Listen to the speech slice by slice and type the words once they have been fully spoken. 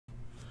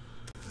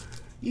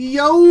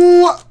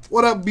Yo,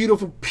 what up,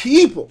 beautiful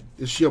people?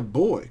 It's your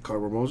boy,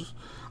 Carver Moses.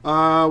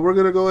 We're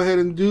going to go ahead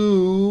and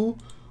do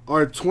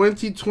our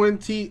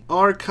 2020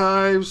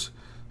 Archives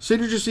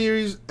Signature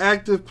Series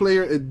Active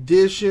Player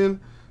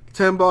Edition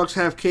 10-box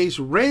half case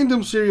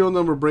random serial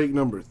number break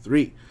number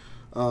 3.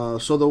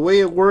 So the way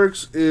it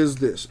works is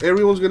this.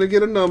 Everyone's going to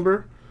get a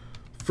number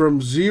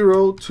from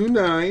 0 to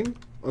 9.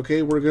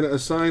 Okay, we're going to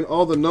assign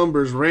all the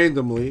numbers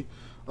randomly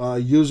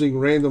using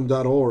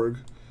random.org.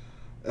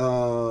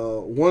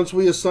 Once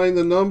we assign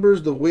the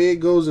numbers, the way it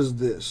goes is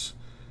this.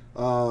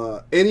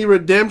 Any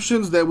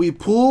redemptions that we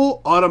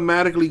pull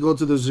automatically go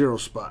to the 0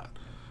 spot.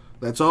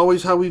 That's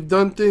always how we've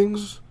done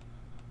things,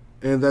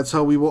 and that's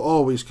how we will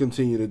always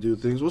continue to do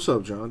things. What's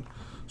up, John?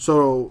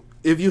 So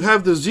if you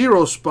have the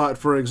 0 spot,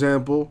 for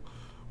example,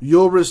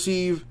 you'll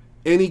receive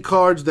any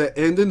cards that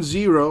end in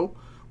 0.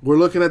 We're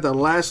looking at the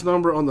last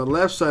number on the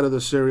left side of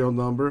the serial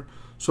number.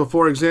 So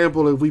for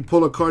example, if we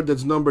pull a card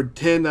that's numbered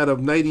 10 out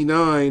of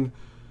 99,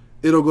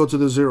 it'll go to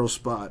the 0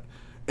 spot.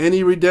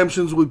 Any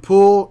redemptions we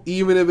pull,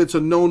 even if it's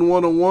a known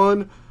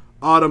 101,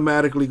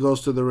 automatically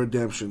goes to the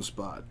redemption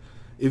spot.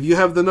 If you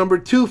have the number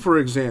 2, for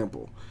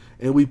example,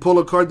 and we pull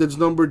a card that's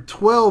numbered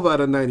 12 out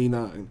of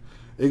 99,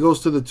 it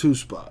goes to the 2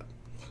 spot.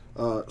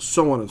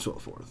 So on and so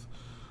forth.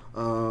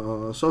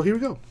 So here we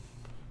go.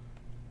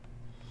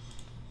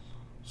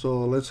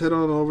 So let's head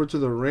on over to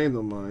the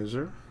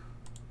randomizer.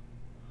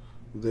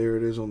 There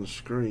it is on the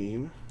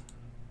screen.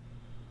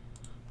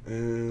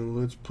 And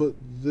let's put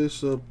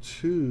this up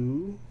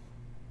too.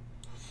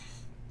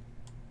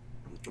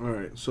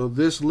 Alright, so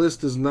this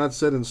list is not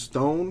set in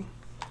stone.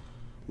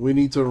 We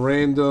need to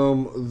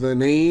random the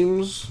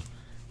names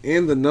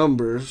and the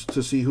numbers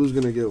to see who's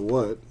going to get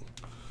what.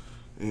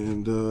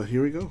 And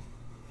here we go.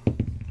 I'm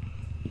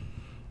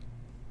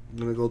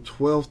going to go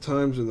 12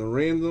 times in the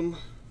random.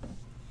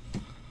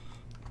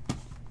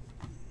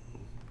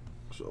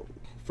 So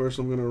first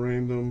I'm going to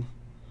random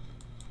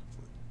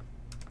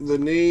the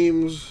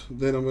names,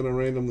 then I'm going to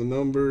random the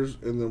numbers,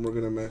 and then we're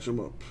going to match them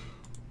up.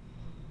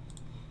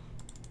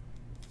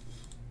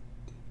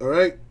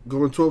 Alright,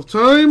 going 12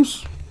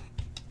 times.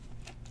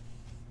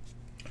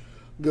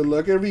 Good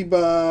luck,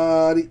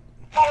 everybody.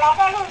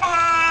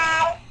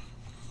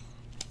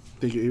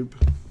 Thank you, Abe.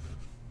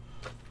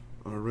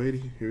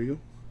 Alrighty, here we go.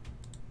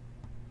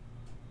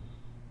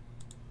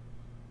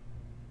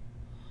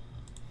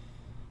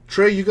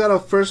 Trey, you got a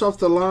first off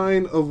the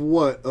line of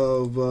what?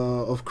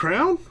 Of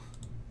Crown?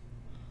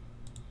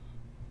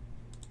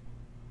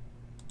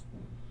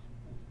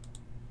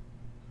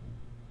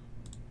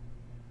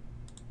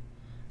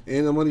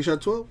 And the money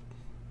shot 12.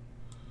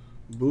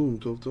 Boom,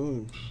 12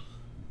 times.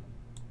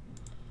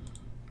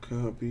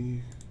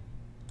 Copy.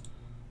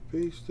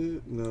 Paste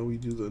it. Now we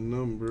do the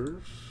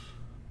numbers.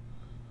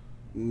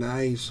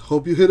 Nice.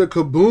 Hope you hit a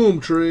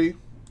kaboom, Trey.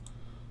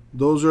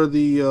 Those are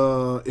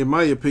the, in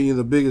my opinion,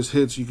 the biggest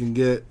hits you can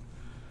get.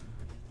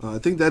 I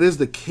think that is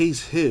the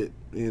case hit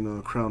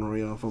in Crown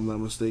Royale, if I'm not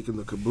mistaken,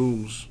 the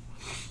kabooms.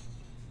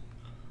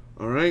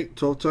 Alright,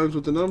 12 times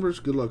with the numbers.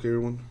 Good luck,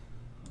 everyone.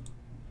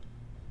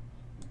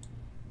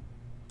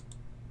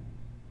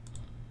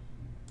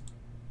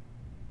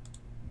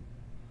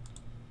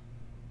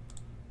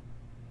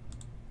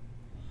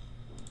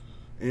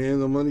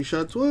 And the money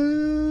shot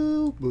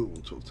 12.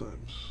 Boom, 12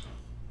 times.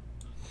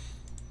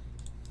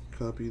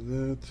 Copy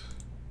that.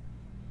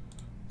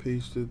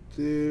 Paste it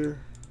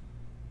there.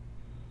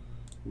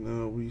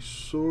 Now we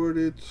sort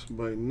it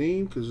by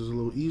name because it's a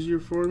little easier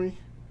for me.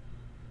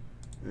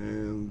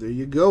 And there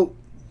you go.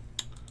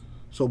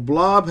 So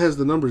Blob has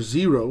the number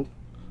 0.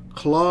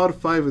 Claude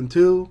 5 and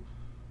 2.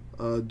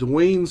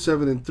 Dwayne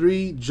 7 and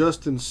 3.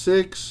 Justin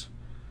 6.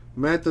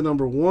 Matt the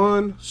number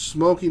 1.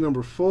 Smokey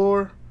number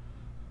 4.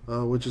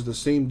 Which is the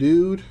same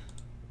dude.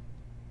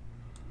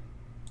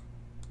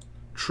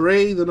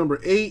 Trey, the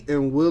number 8,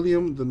 and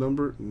William, the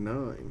number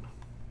 9.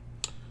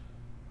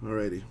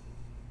 Alrighty.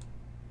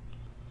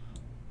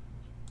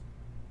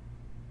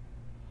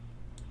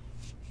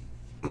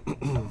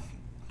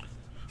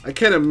 I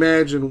can't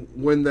imagine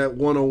when that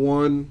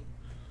 101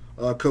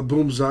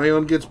 Kaboom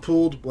Zion gets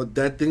pulled, what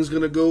that thing's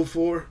going to go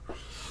for.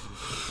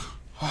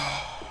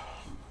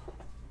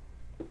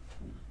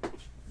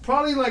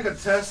 Probably like a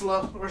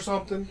Tesla or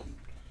something.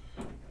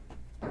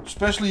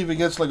 Especially if it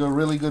gets like a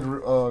really good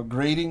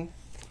grading.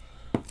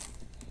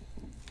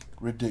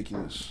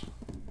 Ridiculous.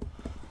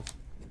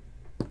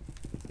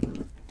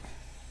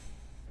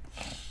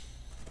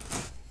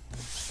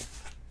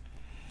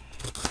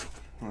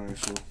 Alright,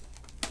 so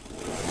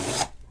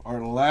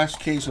our last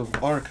case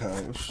of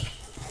Archives.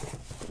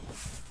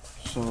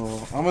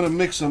 So I'm going to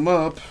mix them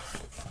up.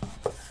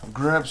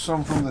 Grab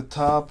some from the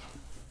top.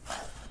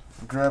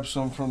 Grab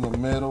some from the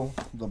middle,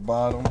 the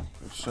bottom,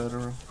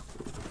 etc.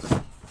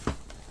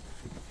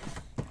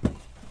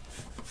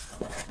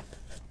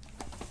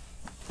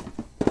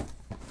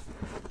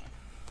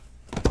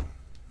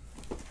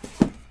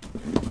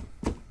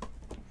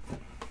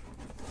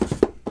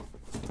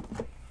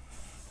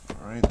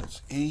 Alright,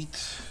 that's 8.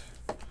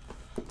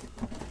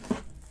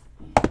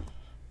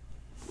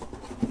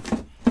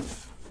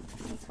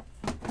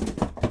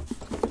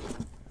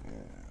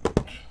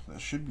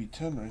 should be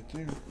 10 right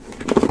there.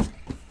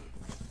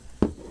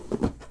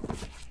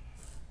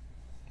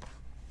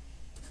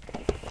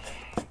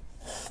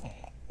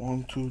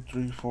 1, 2,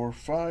 3, 4,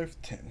 5,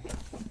 10.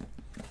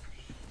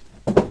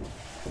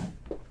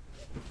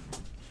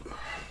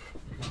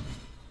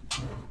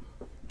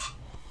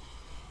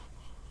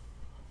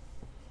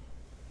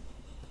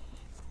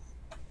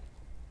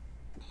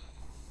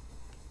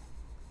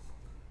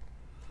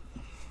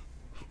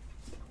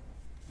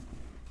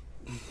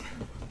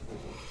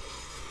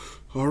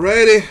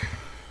 Alrighty.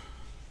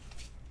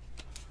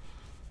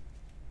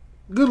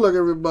 Good luck,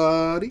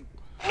 everybody.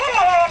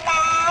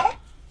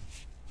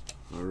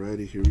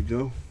 Alrighty, here we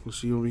go. Let's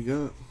see what we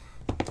got.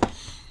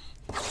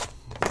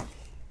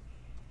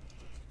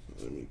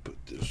 Let me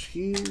put this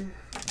here.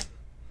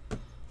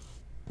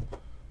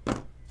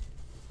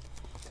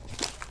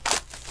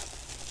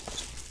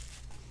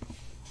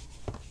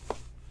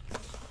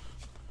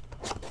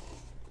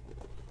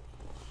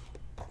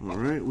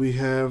 Alright, we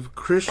have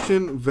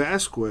Christian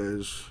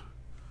Vasquez,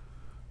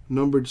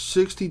 numbered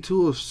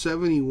 62 of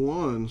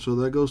 71, so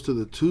that goes to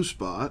the 2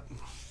 spot.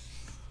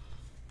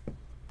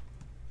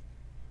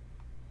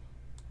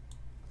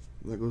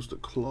 That goes to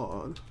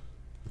Claude.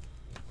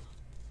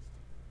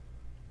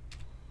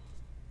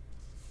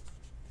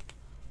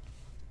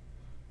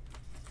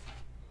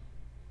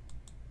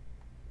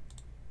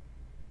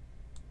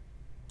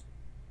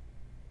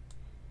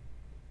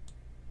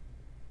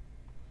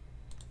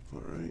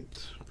 All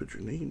right, put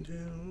your name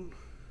down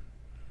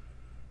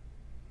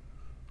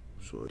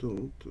so I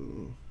don't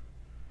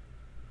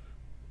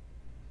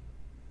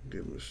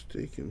get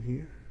mistaken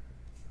here.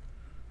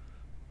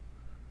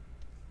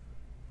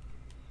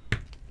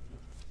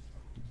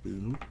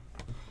 Boom.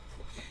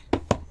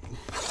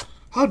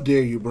 How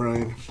dare you,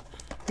 Brian?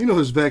 You know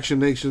his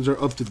vaccinations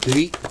are up to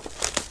date.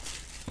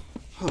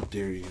 How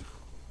dare you?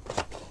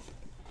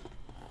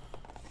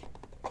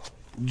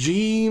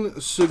 Gene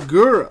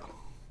Segura,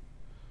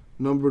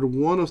 numbered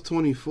 1 of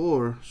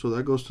 24, so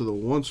that goes to the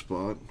 1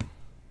 spot.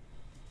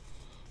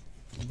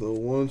 The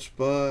 1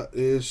 spot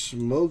is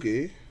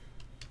Smokey.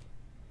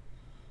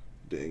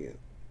 Dang it.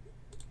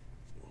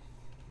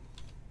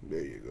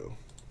 There you go.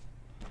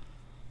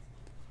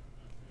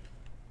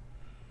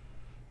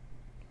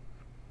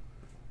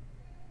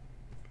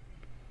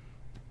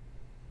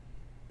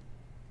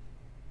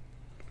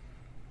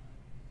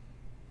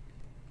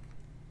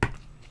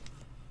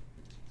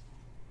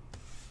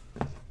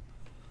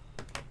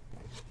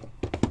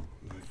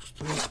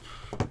 Next up.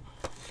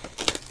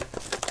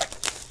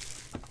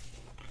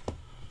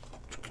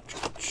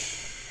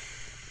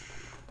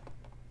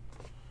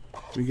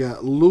 We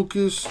got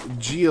Lucas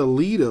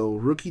Giolito,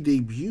 rookie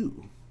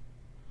debut.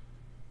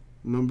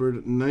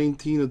 Numbered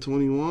 19 of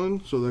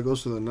 21, so that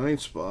goes to the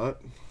 9th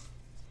spot.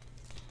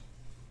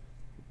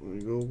 There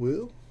you go,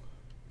 Will.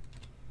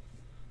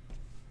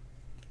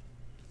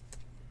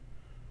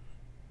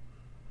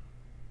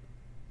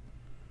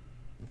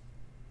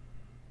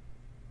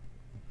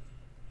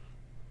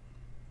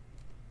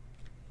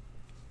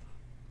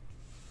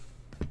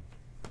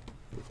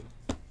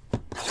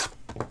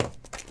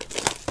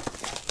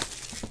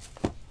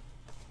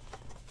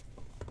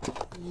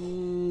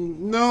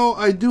 No,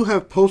 I do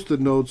have post-it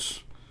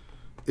notes.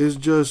 It's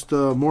just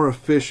more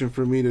efficient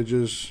for me to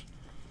just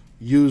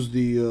use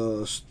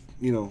the,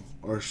 you know,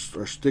 our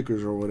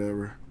stickers or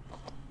whatever,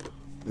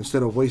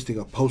 instead of wasting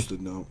a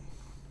post-it note.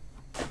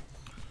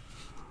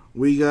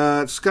 We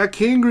got Scott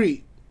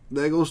Kingery.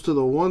 That goes to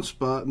the 1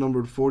 spot,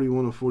 numbered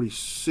 41 of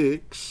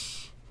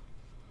 46,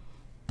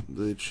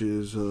 which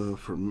is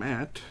for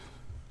Matt.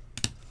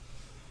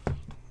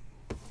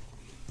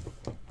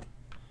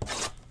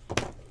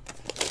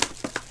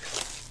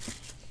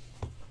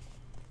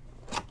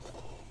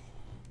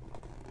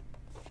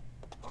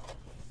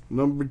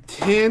 Number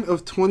 10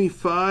 of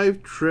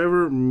 25,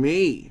 Trevor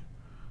May,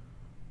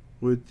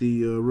 with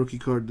the rookie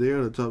card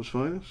there, the Topps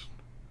Finest.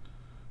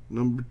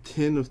 Number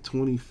 10 of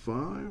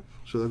 25,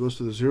 so that goes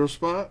to the 0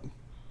 spot.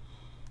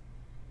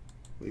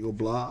 There you go,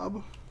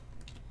 Blob.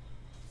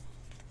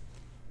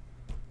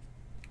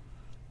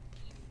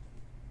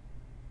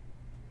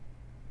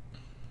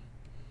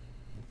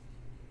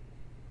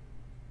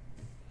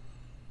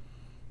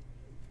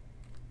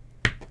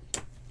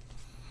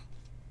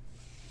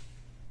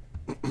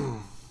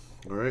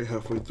 All right,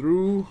 halfway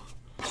through.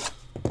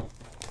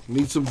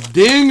 Need some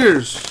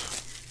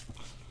dingers.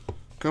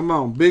 Come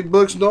on, big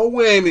bucks, no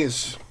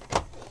whammies.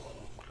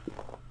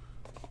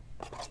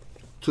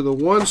 To the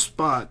 1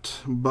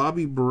 spot,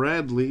 Bobby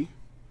Bradley,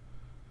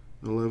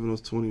 11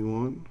 of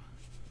 21.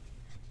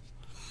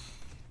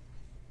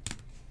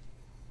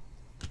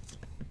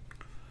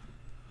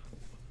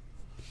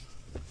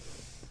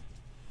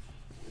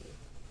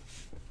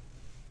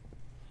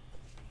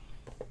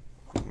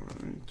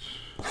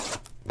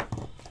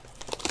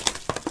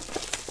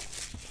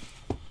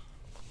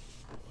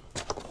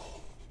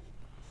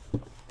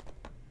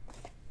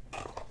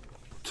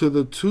 To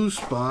the 2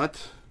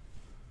 spot,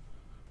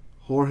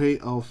 Jorge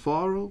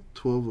Alfaro,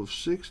 12 of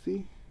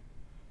 60.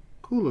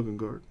 Cool looking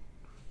card.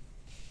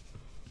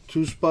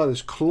 2 spot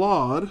is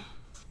Claude.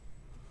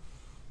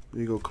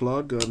 There you go,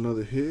 Claude. Got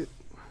another hit.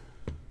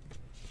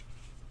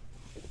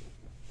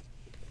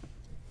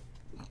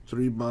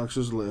 3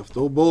 boxes left.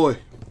 Oh boy.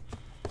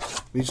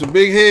 Need some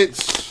big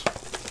hits.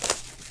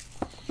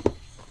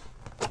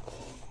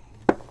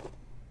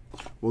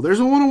 Well, there's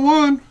a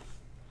 1-of-1.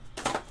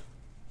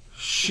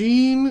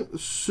 Shin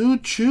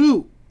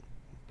Soo-Choo.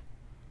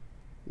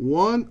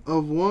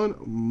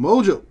 1-of-1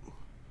 Mojo.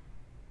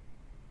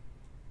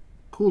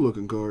 Cool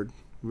looking card.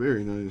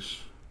 Very nice.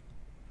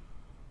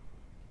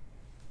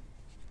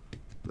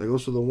 That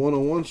goes to the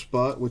 1-on-1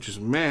 spot, which is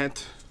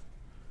Matt.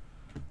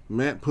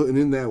 Matt putting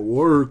in that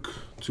work.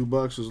 2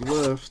 boxes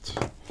left.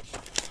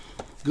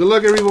 Good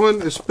luck,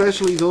 everyone,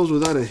 especially those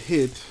without a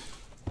hit.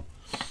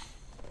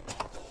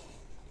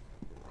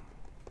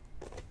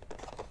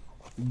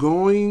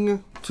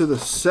 Going to the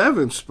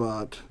 7th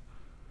spot,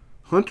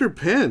 Hunter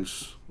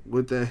Pence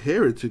with that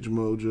Heritage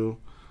Mojo.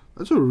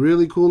 That's a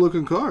really cool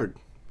looking card.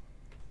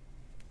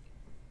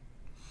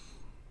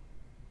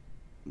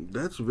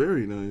 That's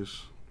very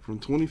nice. From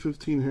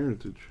 2015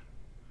 Heritage.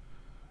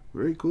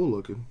 Very cool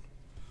looking.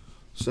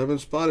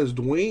 7th spot is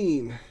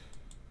Dwayne.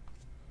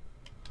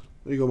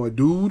 There you go, my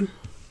dude.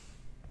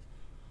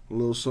 A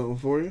little something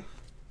for you.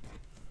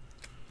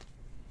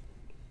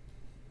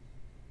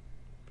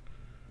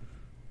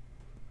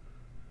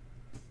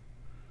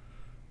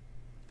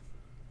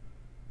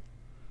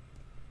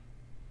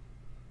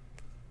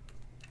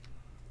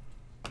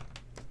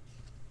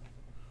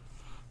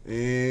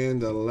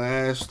 And the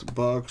last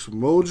box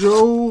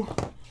Mojo.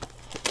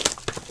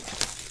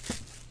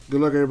 Good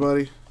luck,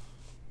 everybody.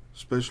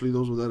 Especially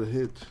those without a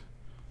hit.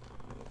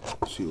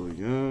 Let's see what we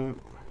got.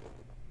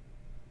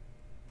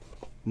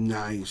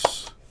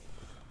 Nice.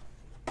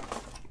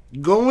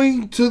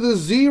 Going to the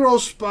 0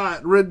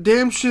 spot.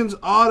 Redemptions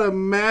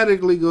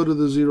automatically go to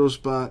the 0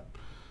 spot.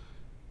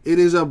 It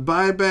is a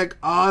buyback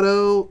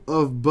auto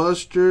of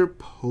Buster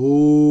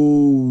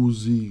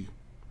Posey.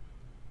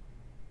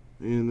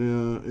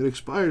 And it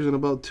expires in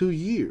about 2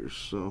 years.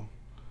 So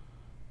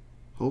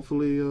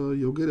hopefully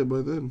you'll get it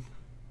by then.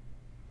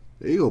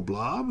 There you go,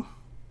 Blob.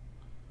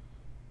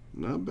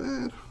 Not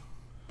bad.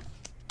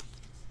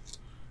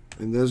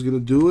 And that's going to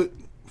do it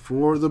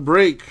for the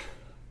break.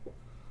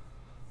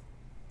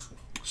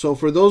 So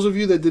for those of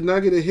you that did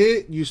not get a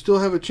hit, you still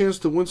have a chance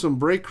to win some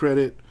break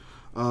credit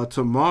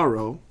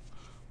tomorrow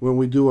when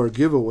we do our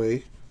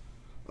giveaway.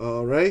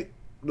 All right.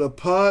 The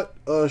pot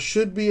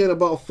should be at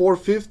about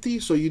 450,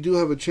 so you do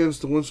have a chance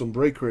to win some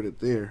break credit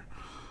there.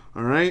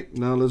 All right.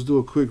 Now let's do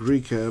a quick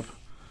recap.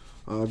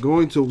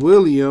 Going to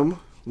William,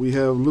 we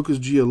have Lucas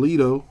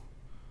Giolito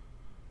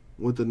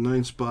with the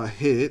 9th spot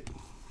hit.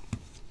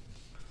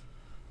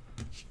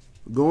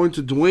 Going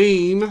to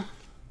Dwayne,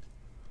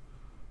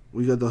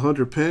 we got the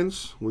Hunter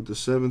Pence with the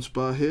 7th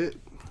spot hit.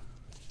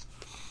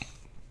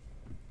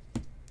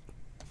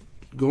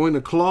 Going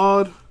to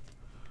Claude,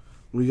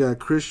 we got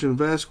Christian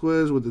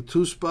Vasquez with the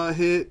 2-spot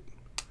hit.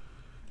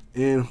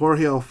 And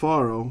Jorge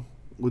Alfaro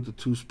with the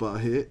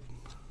 2-spot hit.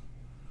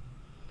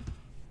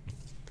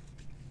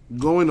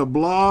 Going to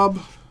Blob,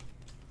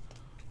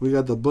 we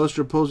got the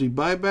Buster Posey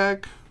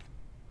buyback.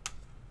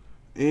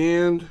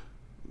 And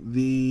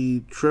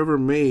the Trevor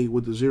May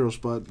with the 0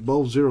 spot.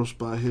 Both 0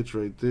 spot hits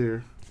right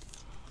there.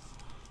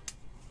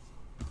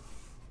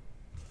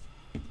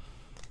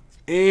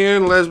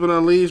 And last but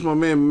not least, my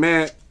man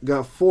Matt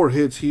got 4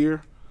 hits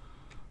here.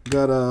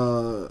 Got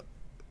a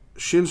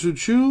Shin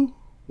Soo-Choo,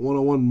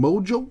 1-on-1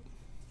 Mojo.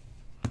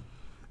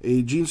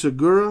 A Gene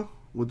Segura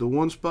with the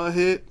 1-spot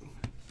hit.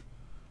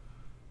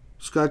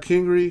 Scott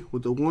Kingery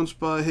with the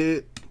 1-spot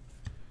hit.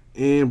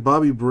 And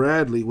Bobby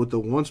Bradley with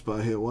the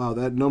 1-spot hit. Wow,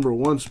 that number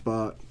 1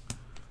 spot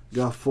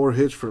got 4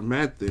 hits for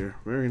Matt there.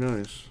 Very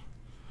nice.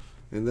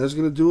 And that's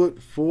going to do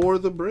it for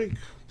the break.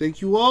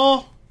 Thank you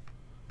all.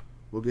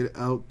 We'll get it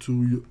out to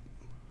you.